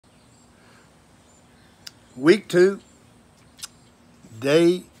Week 2,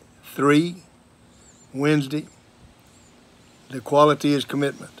 day 3, Wednesday. The quality is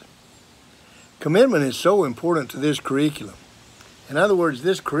commitment. Commitment is so important to this curriculum. In other words,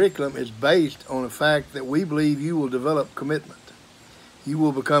 this curriculum is based on the fact that we believe you will develop commitment. You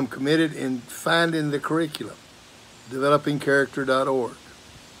will become committed in finding the curriculum, developingcharacter.org.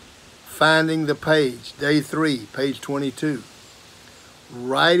 Finding the page, day 3, page 22.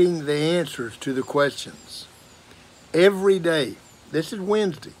 Writing the answers to the questions. Every day. This is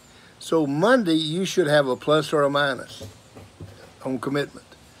Wednesday. So Monday, you should have a plus or a minus on commitment.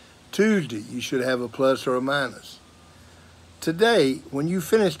 Tuesday, you should have a plus or a minus. Today, when you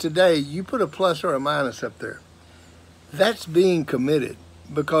finish today, you put a plus or a minus up there. That's being committed,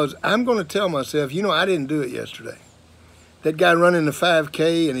 because I'm going to tell myself, I didn't do it yesterday. That guy running the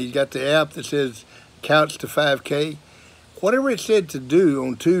 5K, and he's got the app that says Couch to 5K. Whatever it said to do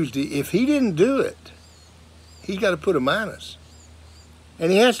on Tuesday, if he didn't do it, he's got to put a minus.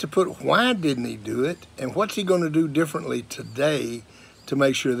 And he has to put why didn't he do it, and what's he going to do differently today to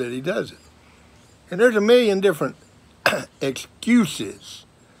make sure that he does it. And there's a million different excuses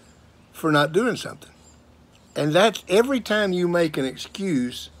for not doing something. And that's every time you make an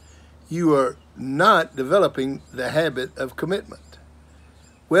excuse, you are not developing the habit of commitment.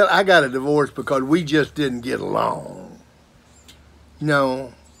 Well, I got a divorce because we just didn't get along.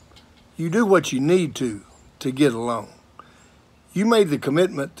 No, you do what you need to get along. You made the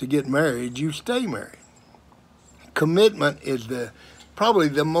commitment to get married, you stay married. Commitment is probably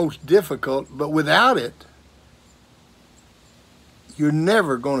the most difficult, but without it, you're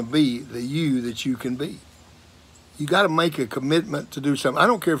never going to be the you that you can be. You got to make a commitment to do something. I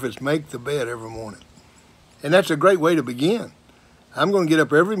don't care if it's make the bed every morning. And that's a great way to begin. I'm going to get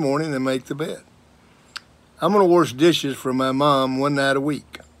up every morning and make the bed. I'm going to wash dishes for my mom one night a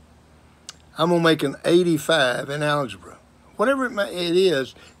week. I'm going to make an 85 in algebra. Whatever it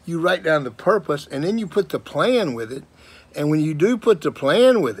is, you write down the purpose, and then you put the plan with it. And when you do put the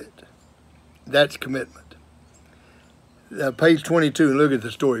plan with it, that's commitment. Page 22, look at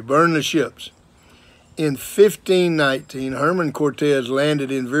the story. Burn the ships. In 1519, Herman Cortez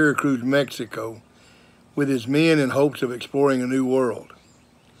landed in Veracruz, Mexico, with his men in hopes of exploring a new world.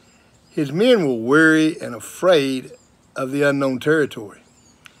 His men were weary and afraid of the unknown territory.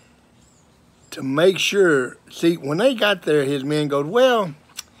 To make sure, see, when they got there, his men go, well,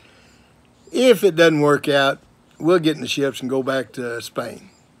 if it doesn't work out, we'll get in the ships and go back to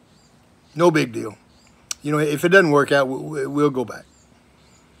Spain. No big deal. If it doesn't work out, we'll go back.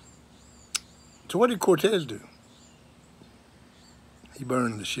 So what did Cortez do? He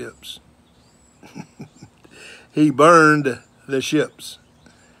burned the ships. He burned the ships.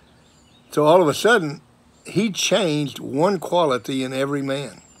 So all of a sudden, he changed one quality in every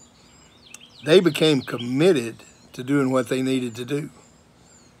man. They became committed to doing what they needed to do.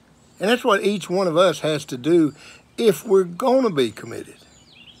 And that's what each one of us has to do if we're going to be committed.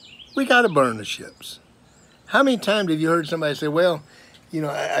 We got to burn the ships. How many times have you heard somebody say, well,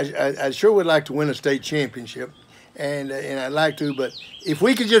 I sure would like to win a state championship, and I'd like to, but if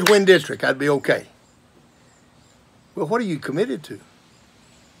we could just win district, I'd be okay. Well, what are you committed to?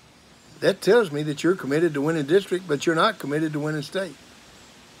 That tells me that you're committed to winning district, but you're not committed to winning state.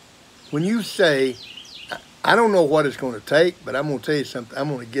 When you say, I don't know what it's going to take, but I'm going to tell you something, I'm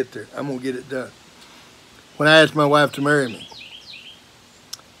going to get there. I'm going to get it done. When I asked my wife to marry me,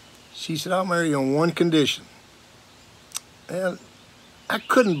 she said, I'll marry you on one condition. And I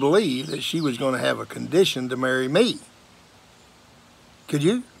couldn't believe that she was going to have a condition to marry me. Could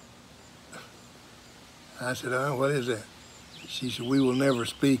you? I said, what is that? She said, we will never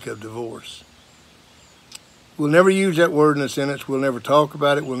speak of divorce. We'll never use that word in a sentence. We'll never talk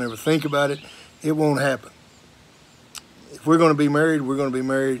about it. We'll never think about it. It won't happen. If we're going to be married, we're going to be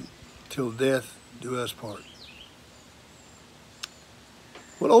married till death do us part.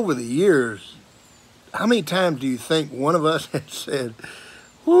 Well, over the years, how many times do you think one of us has said,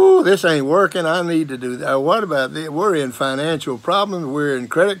 whoo, this ain't working, I need to do that. What about this? We're in financial problems, we're in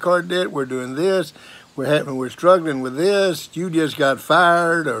credit card debt, we're doing this, we're struggling with this, you just got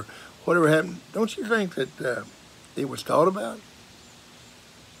fired, or whatever happened. Don't you think that it was thought about?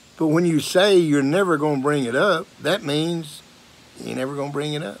 But when you say you're never going to bring it up, that means you're never going to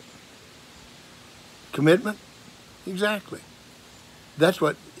bring it up. Commitment? Exactly. That's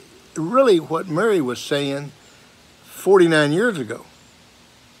what Mary was saying 49 years ago.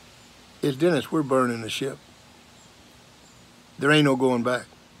 Is, Dennis, we're burning the ship. There ain't no going back.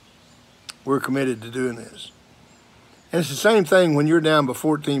 We're committed to doing this. And it's the same thing when you're down by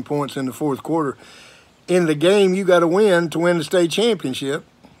 14 points in the fourth quarter. In the game you got to win the state championship.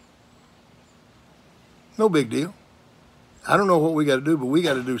 No big deal. I don't know what we got to do, but we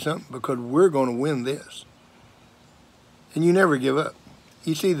got to do something because we're going to win this. And you never give up.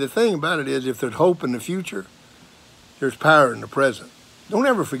 You see, the thing about it is if there's hope in the future, there's power in the present. Don't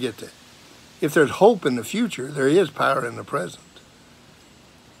ever forget that. If there's hope in the future, there is power in the present.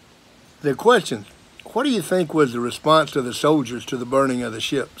 The question, what do you think was the response of the soldiers to the burning of the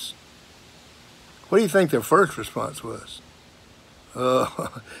ships? What do you think their first response was?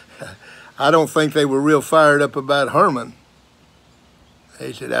 I don't think they were real fired up about Herman.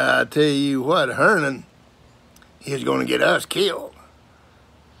 They said, I tell you what, Herman, he's going to get us killed.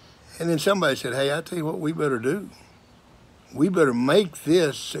 And then somebody said, hey, I tell you what we better do. We better make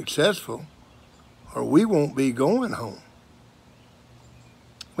this successful or we won't be going home.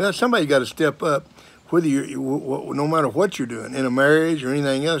 Well, somebody got to step up, whether no matter what you're doing, in a marriage or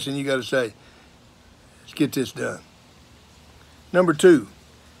anything else, and you got to say, let's get this done. Number 2,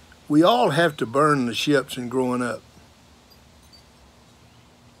 we all have to burn the ships in growing up.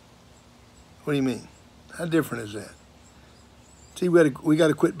 What do you mean? How different is that? See, we got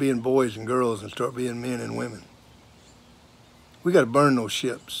to quit being boys and girls and start being men and women. We got to burn those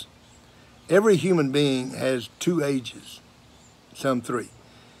ships. Every human being has 2 ages, some 3.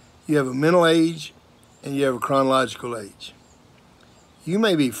 You have a mental age and you have a chronological age. You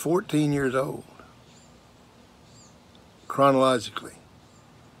may be 14 years old, chronologically,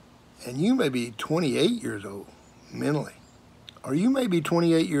 and you may be 28 years old, mentally. Or you may be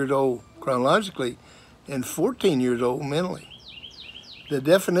 28 years old, chronologically, and 14 years old, mentally. The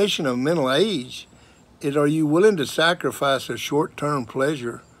definition of mental age is, are you willing to sacrifice a short-term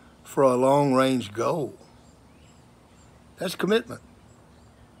pleasure for a long-range goal? That's commitment.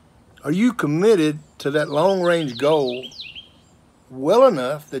 Are you committed to that long-range goal well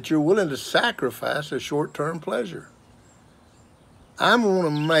enough that you're willing to sacrifice a short-term pleasure? I'm going to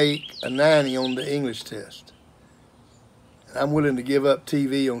make a 90 on the English test. I'm willing to give up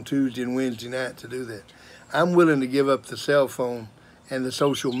TV on Tuesday and Wednesday night to do that. I'm willing to give up the cell phone and the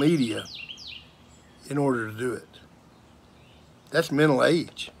social media in order to do it. That's mental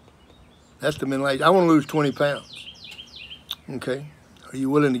age. That's the mental age. I want to lose 20 pounds. Okay. Are you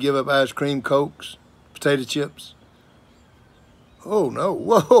willing to give up ice cream, Cokes, potato chips? Oh, no.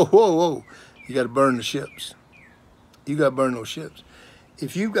 Whoa, whoa, whoa. You got to burn the ships. You got to burn those ships.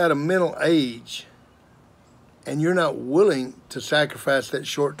 If you've got a mental age and you're not willing to sacrifice that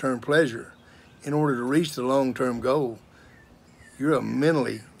short-term pleasure in order to reach the long-term goal,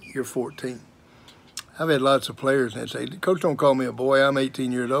 you're 14. I've had lots of players that say, Coach, don't call me a boy, I'm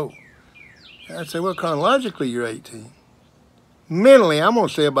 18 years old. And I'd say, well, chronologically, you're 18. Mentally, I'm going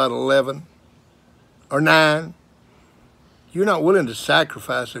to say about 11 or 9. You're not willing to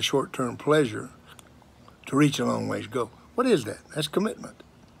sacrifice a short-term pleasure to reach a long-range goal. What is that? That's commitment.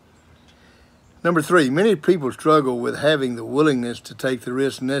 Number 3, many people struggle with having the willingness to take the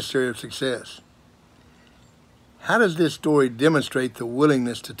risks necessary of success. How does this story demonstrate the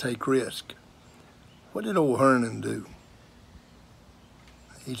willingness to take risk? What did old Herman do?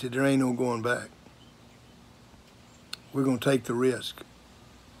 He said, there ain't no going back. We're going to take the risk.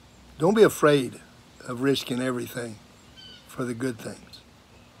 Don't be afraid of risking everything for the good things.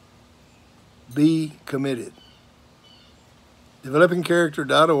 Be committed.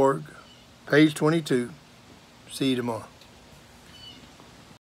 Developingcharacter.org, page 22. See you tomorrow.